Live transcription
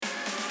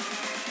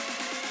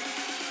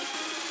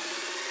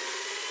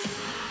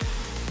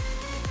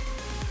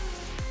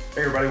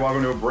Hey, everybody,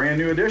 welcome to a brand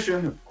new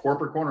edition of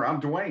Corporate Corner. I'm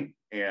Dwayne,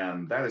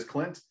 and that is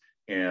Clint,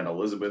 and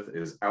Elizabeth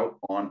is out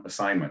on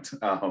assignment,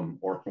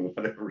 or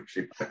whatever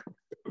she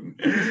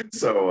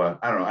So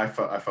I don't know. I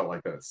felt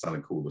like that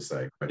sounded cool to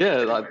say. But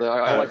Yeah, anyway.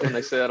 I like when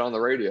they say that on the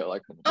radio,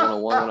 like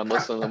 101 when I'm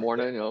listening in the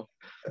morning,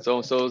 so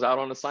and so is out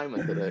on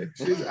assignment today.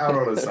 She's out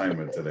on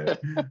assignment today.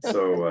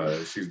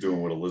 So she's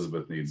doing what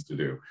Elizabeth needs to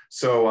do.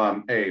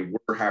 So, hey,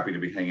 we're happy to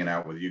be hanging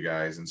out with you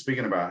guys. And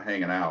speaking about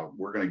hanging out,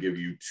 we're going to give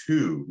you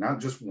two, not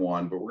just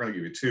one, but we're going to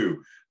give you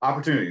two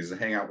opportunities to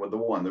hang out with the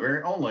one, the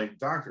very only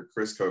Dr.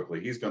 Chris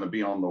Coakley. He's going to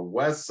be on the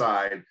west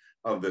side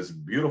of this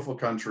beautiful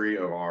country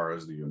of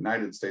ours, the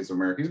United States of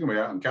America. He's going to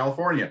be out in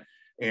California.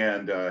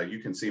 And you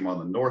can see him on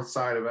the north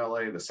side of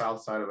LA, the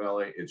south side of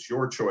LA. It's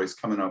your choice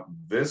coming up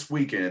this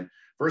weekend.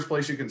 First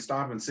place you can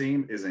stop and see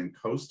him is in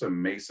Costa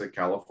Mesa,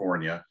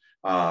 California.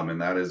 And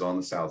that is on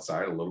the south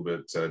side, a little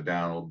bit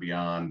down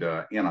beyond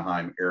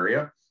Anaheim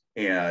area.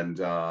 And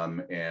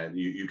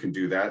you can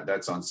do that.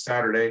 That's on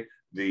Saturday.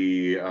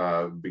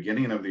 The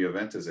beginning of the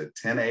event is at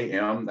 10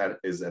 a.m. That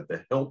is at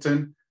the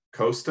Hilton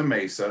Costa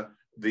Mesa.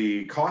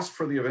 The cost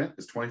for the event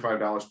is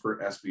 $25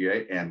 per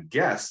SBA, and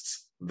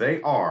guests,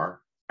 they are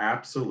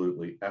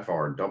absolutely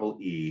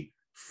FREE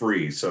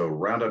free. So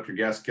round up your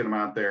guests, get them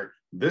out there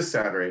this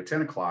Saturday at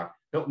 10 o'clock,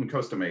 Hilton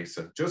Costa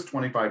Mesa, just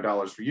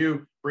 $25 for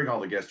you. Bring all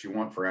the guests you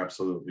want for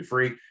absolutely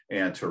free.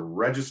 And to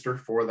register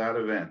for that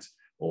event,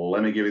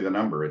 let me give you the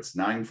number. It's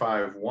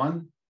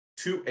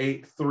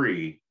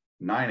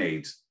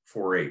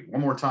 951-283-9848.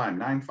 One more time,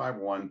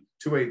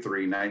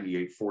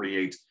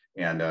 951-283-9848.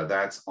 And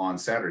that's on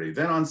Saturday.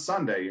 Then on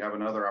Sunday, you have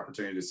another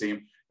opportunity to see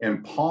him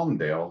in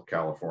Palmdale,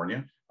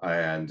 California.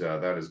 And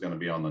that is going to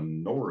be on the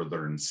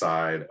northern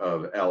side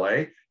of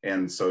LA.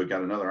 And so we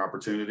got another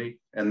opportunity.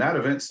 And that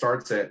event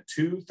starts at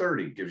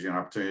 2:30, gives you an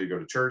opportunity to go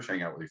to church,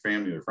 hang out with your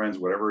family, your friends,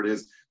 whatever it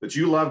is that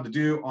you love to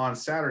do on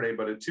Saturday.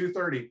 But at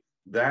 2:30,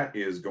 that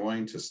is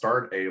going to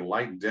start. A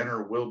light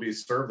dinner will be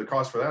served. The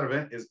cost for that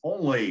event is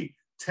only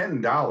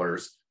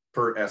 $10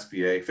 per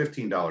SBA,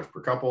 $15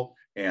 per couple.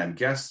 And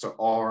guests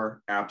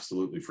are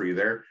absolutely free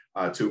there.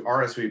 To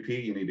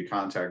RSVP, you need to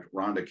contact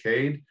Rhonda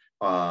Cade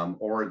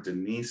or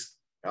Denise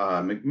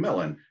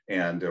McMillan,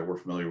 and we're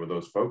familiar with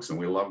those folks, and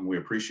we love them. We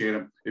appreciate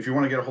them. If you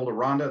want to get a hold of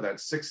Rhonda,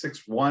 that's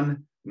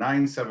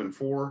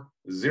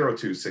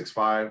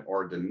 661-974-0265,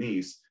 or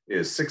Denise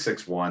is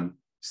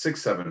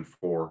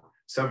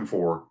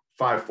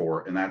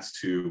 661-674-7454, and that's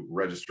to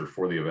register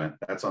for the event.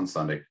 That's on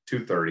Sunday,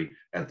 2:30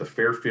 at the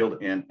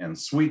Fairfield Inn and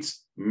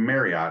Suites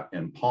Marriott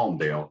in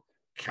Palmdale,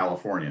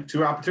 California.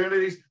 Two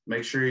opportunities.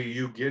 Make sure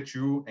you get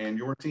you and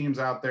your teams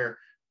out there.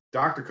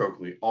 Dr.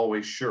 Coakley,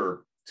 always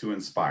sure to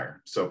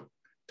inspire. So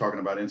talking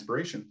about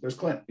inspiration, there's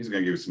Clint. He's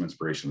going to give you some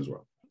inspiration as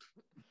well.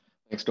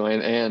 Thanks,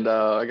 Dwayne. And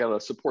I got a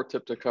support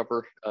tip to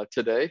cover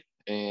today,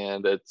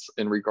 and it's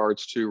in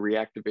regards to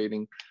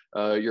reactivating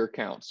your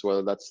accounts,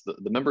 whether that's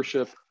the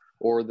membership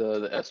or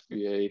the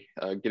SBA,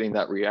 getting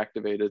that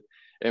reactivated.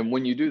 And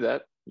when you do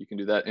that, you can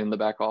do that in the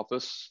back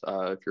office.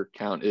 If your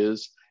account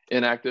is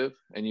inactive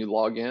and you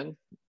log in,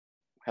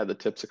 had the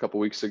tips a couple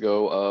weeks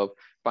ago of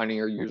finding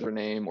your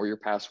username or your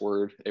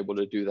password, able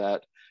to do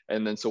that.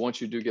 And then, so once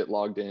you do get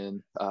logged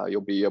in, you'll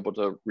be able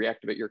to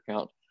reactivate your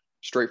account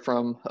straight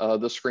from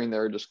the screen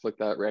there. Just click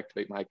that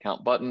reactivate my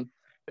account button.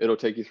 It'll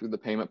take you through the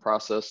payment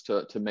process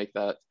to make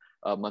that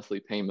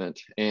monthly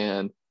payment.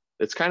 And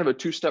it's kind of a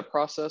two-step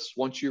process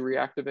once you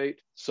reactivate.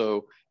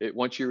 So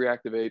once you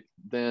reactivate,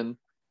 then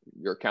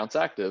your account's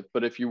active.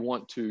 But if you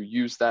want to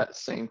use that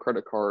same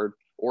credit card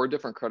or a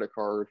different credit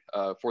card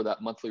for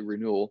that monthly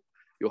renewal,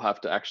 you'll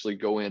have to actually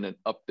go in and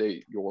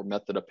update your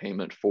method of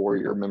payment for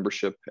your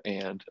membership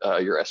and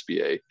your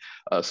SBA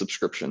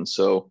subscription.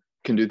 So you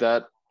can do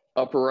that.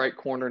 Upper right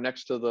corner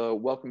next to the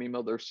welcome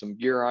email, there's some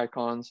gear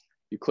icons.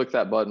 You click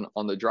that button.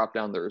 On the drop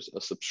down, there's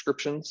a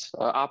subscriptions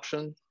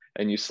option,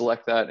 and you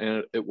select that,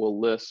 and it will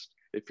list,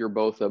 if you're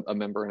both a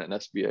member and an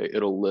SBA,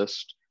 it'll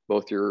list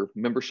both your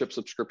membership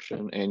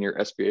subscription and your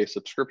SBA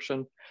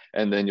subscription.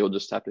 And then you'll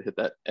just have to hit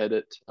that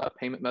edit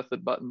payment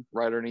method button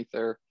right underneath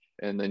there.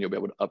 And then you'll be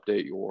able to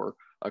update your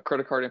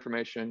credit card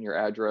information, your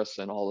address,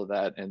 and all of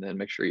that. And then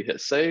make sure you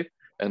hit save,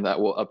 and that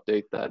will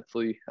update that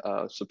free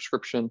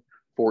subscription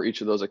for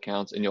each of those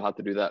accounts. And you'll have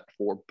to do that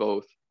for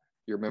both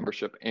your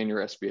membership and your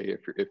SBA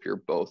if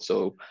you're both.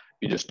 So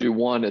you just do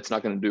one, it's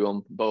not going to do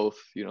them both.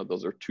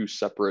 Those are two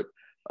separate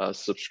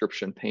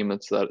subscription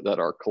payments that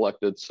are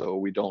collected. So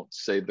we don't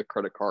save the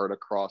credit card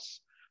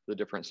across the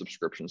different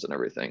subscriptions and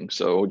everything.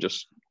 So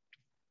just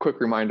quick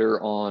reminder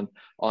on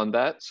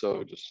that.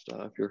 So just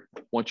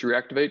once you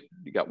reactivate,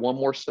 you got one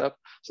more step,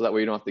 so that way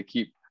you don't have to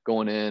keep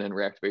going in and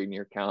reactivating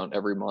your account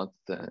every month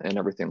and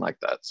everything like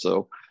that.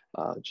 So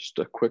just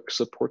a quick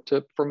support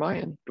tip from my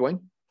end. Dwayne?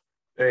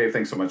 Hey,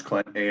 thanks so much,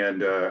 Clint.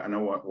 And I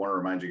want to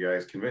remind you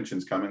guys,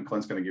 convention's coming.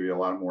 Clint's going to give you a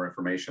lot more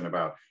information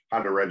about how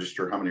to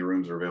register, how many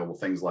rooms are available,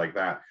 things like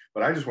that.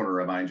 But I just want to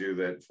remind you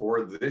that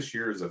for this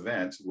year's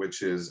event,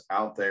 which is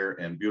out there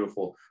in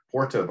beautiful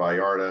Puerto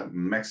Vallarta,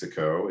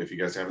 Mexico, if you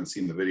guys haven't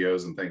seen the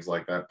videos and things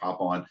like that, pop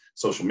on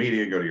social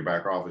media, go to your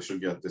back office. You'll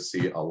get to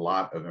see a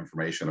lot of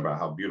information about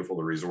how beautiful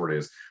the resort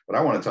is. But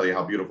I want to tell you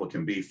how beautiful it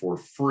can be for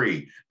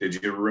free.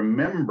 Did you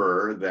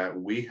remember that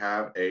we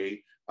have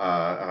a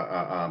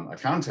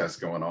contest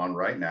going on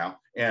right now?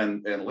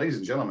 And ladies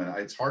and gentlemen,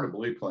 it's hard to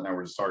believe, Clint and I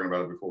were just talking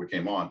about it before we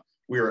came on.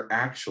 We are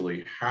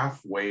actually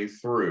halfway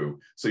through.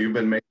 So you've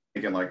been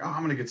making like, oh,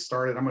 I'm going to get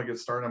started. I'm going to get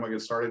started. I'm going to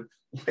get started.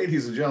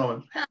 Ladies and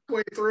gentlemen,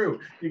 halfway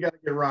through, you got to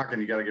get rocking.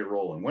 You got to get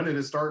rolling. When did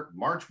it start?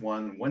 March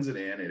 1. When's it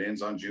end? It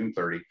ends on June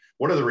 30.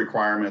 What are the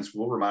requirements?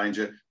 We'll remind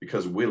you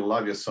because we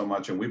love you so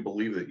much and we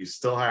believe that you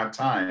still have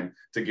time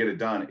to get it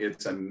done.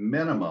 It's a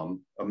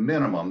minimum.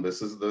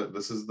 This is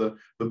the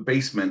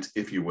basement,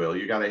 if you will.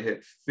 You got to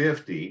hit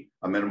 50,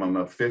 a minimum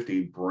of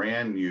 50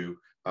 brand new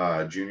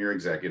junior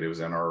executives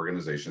in our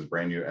organizations,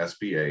 brand new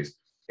SBAs,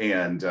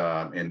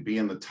 and be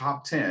in the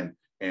top 10,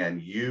 and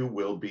you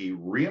will be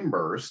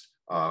reimbursed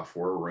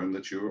for a room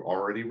that you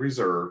already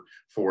reserved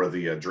for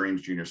the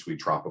Dreams Junior Suite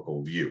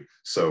Tropical View.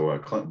 So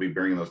Clint will be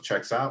bringing those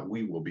checks out.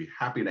 We will be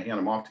happy to hand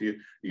them off to you.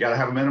 You got to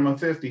have a minimum of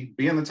 50,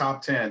 be in the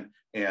top 10,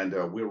 and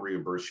we'll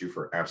reimburse you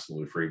for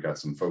absolutely free. Got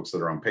some folks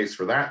that are on pace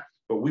for that,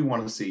 but we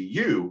want to see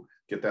you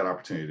get that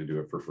opportunity to do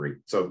it for free.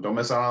 So don't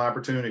miss out on the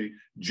opportunity.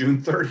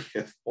 June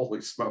 30th,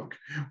 holy smoke,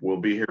 we'll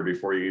be here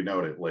before you know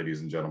it,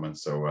 ladies and gentlemen.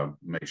 So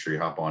make sure you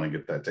hop on and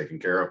get that taken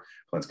care of.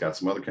 Clint's got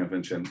some other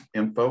convention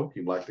info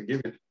he'd like to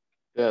give you.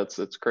 Yeah,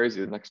 it's crazy.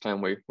 The next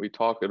time we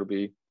talk, it'll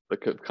be the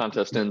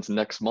contest ends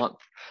next month.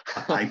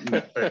 I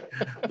know.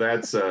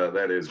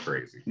 That is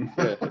crazy.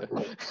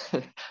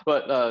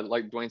 But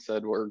like Dwayne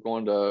said, we're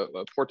going to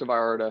Puerto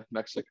Vallarta,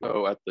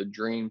 Mexico at the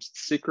Dreams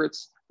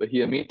Secrets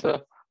Bahia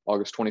Mita,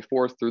 August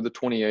 24th through the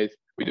 28th.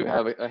 We do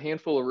have a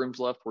handful of rooms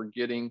left. We're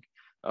getting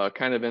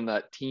kind of in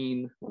that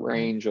teen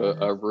range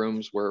of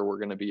rooms where we're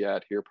going to be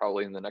at here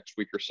probably in the next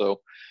week or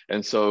so.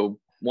 And so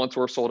once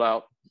we're sold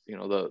out, you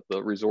know,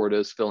 the resort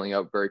is filling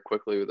up very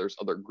quickly. There's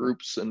other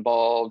groups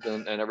involved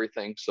and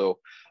everything. So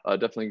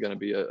definitely going to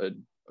be a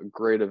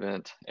great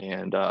event.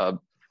 And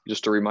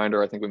just a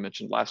reminder, I think we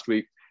mentioned last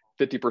week,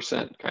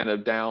 50% kind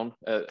of down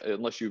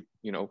unless you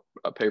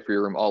pay for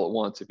your room all at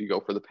once. If you go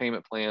for the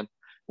payment plan,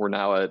 we're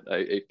now at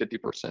a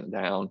 50%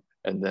 down,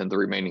 and then the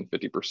remaining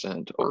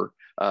 50% or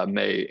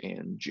May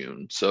and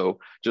June. So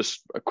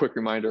just a quick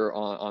reminder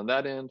on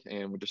that end.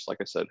 And we just, like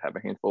I said, have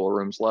a handful of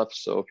rooms left.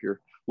 So if you're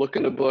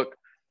looking to book,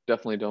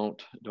 definitely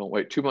don't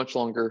wait too much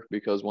longer,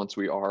 because once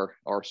we are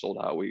sold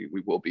out, we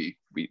will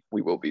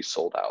be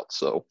sold out.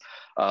 So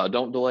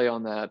don't delay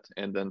on that.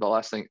 And then the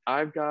last thing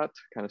I've got,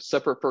 kind of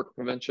separate for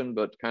convention,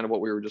 but kind of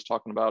what we were just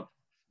talking about,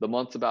 the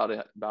month's about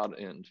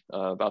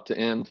to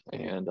end,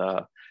 and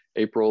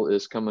April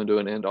is coming to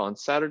an end on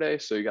Saturday.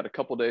 So you got a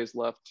couple days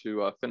left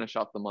to finish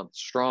out the month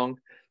strong.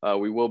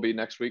 We will be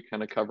next week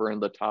kind of covering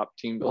the top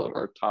team building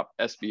or top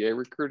SBA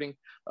recruiting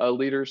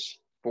leaders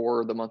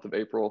for the month of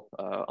April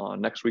on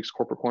next week's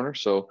Corporate Corner.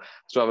 So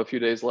still have a few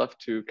days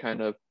left to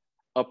kind of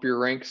up your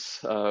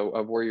ranks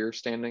of where you're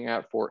standing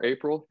at for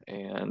April,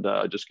 and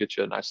just get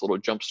you a nice little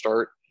jump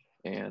start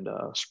and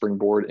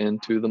springboard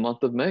into the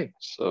month of May.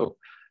 So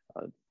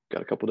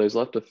got a couple days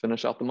left to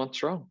finish out the month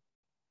strong.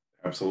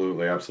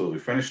 Absolutely.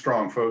 Finish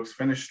strong, folks.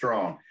 Finish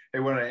strong. Hey,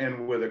 I want to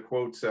end with a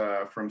quote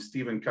from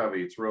Stephen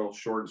Covey. It's real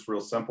short. It's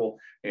real simple.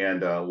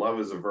 And love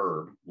is a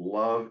verb.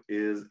 Love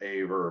is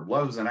a verb.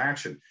 Love is an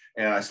action.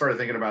 And I started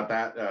thinking about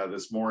that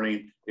this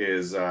morning.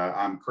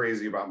 I'm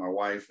crazy about my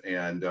wife.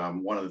 And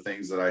one of the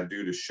things that I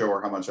do to show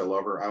her how much I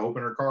love her, I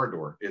open her car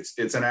door. It's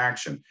an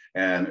action.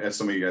 And as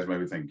some of you guys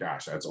maybe think,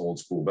 gosh, that's old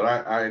school. But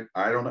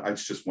I don't know.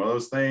 It's just one of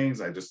those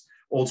things.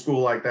 Old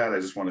school like that. I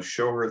just want to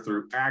show her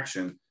through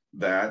action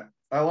that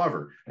I love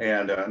her.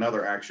 And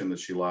another action that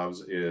she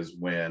loves is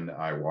when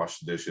I wash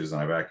the dishes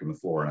and I vacuum the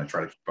floor, and I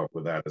try to keep up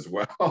with that as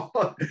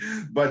well.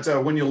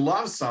 But when you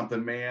love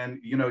something, man,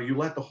 you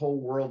let the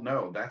whole world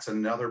know. That's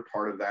another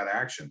part of that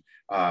action.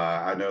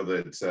 I know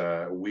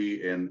that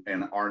we in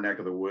our neck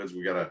of the woods,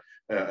 we got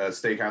a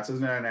steakhouse. It's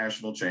not a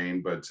national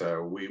chain, but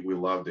we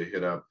love to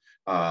hit up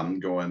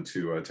going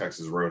to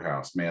Texas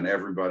Roadhouse. Man,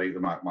 everybody,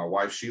 my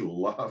wife, she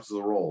loves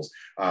the rolls.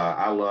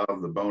 I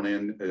love the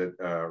bone-in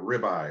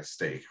ribeye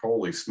steak.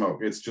 Holy smoke,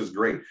 it's just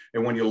great.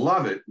 And when you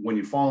love it, when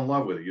you fall in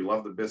love with it, you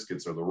love the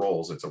biscuits or the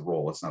rolls. It's a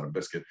roll, it's not a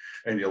biscuit.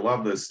 And you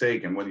love the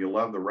steak. And when you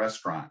love the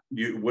restaurant,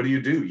 what do?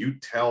 You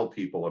tell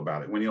people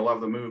about it. When you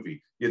love the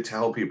movie, you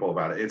tell people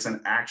about it. It's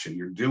an action.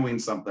 You're doing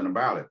something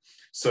about it.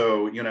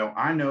 So,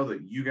 I know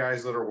that you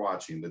guys that are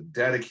watching, the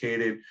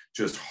dedicated,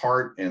 just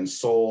heart and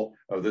soul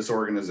of this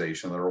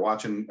organization that are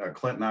watching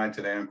Clint and I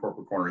today on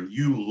Corporate Corner,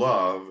 you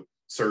love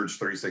Surge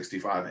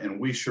 365, and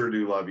we sure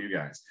do love you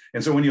guys.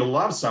 And so when you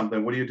love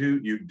something, what do?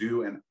 You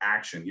do an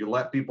action. You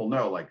let people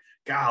know, like,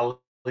 golly,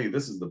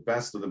 this is the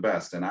best of the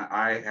best. And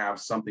I have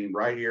something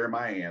right here in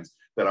my hands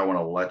that I want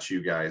to let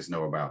you guys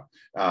know about.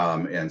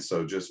 And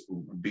so just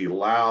be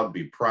loud,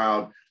 be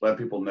proud, let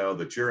people know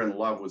that you're in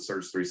love with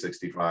Surge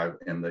 365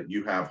 and that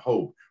you have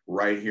hope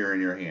right here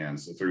in your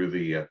hands through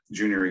the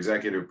Junior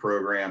Executive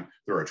Program,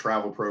 through our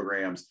travel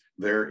programs.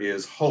 There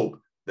is hope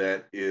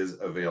that is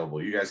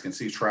available. You guys can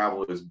see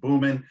travel is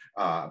booming.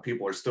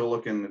 People are still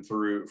looking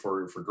through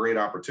for great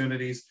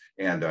opportunities,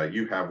 and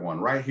you have one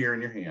right here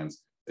in your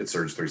hands at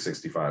Surge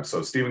 365.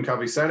 So Stephen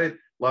Covey said it,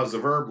 loves the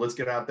verb. Let's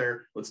get out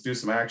there. Let's do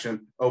some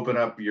action. Open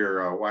up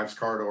your wife's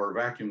car door,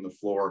 vacuum the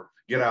floor,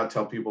 get out,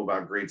 tell people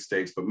about great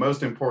steaks, but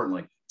most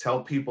importantly,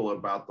 tell people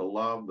about the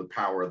love, the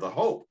power, the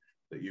hope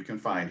that you can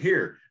find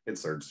here at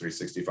Surge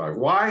 365.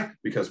 Why?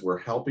 Because we're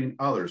helping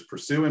others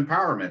pursue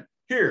empowerment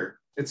here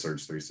at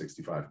Surge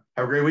 365.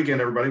 Have a great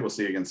weekend, everybody. We'll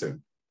see you again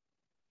soon.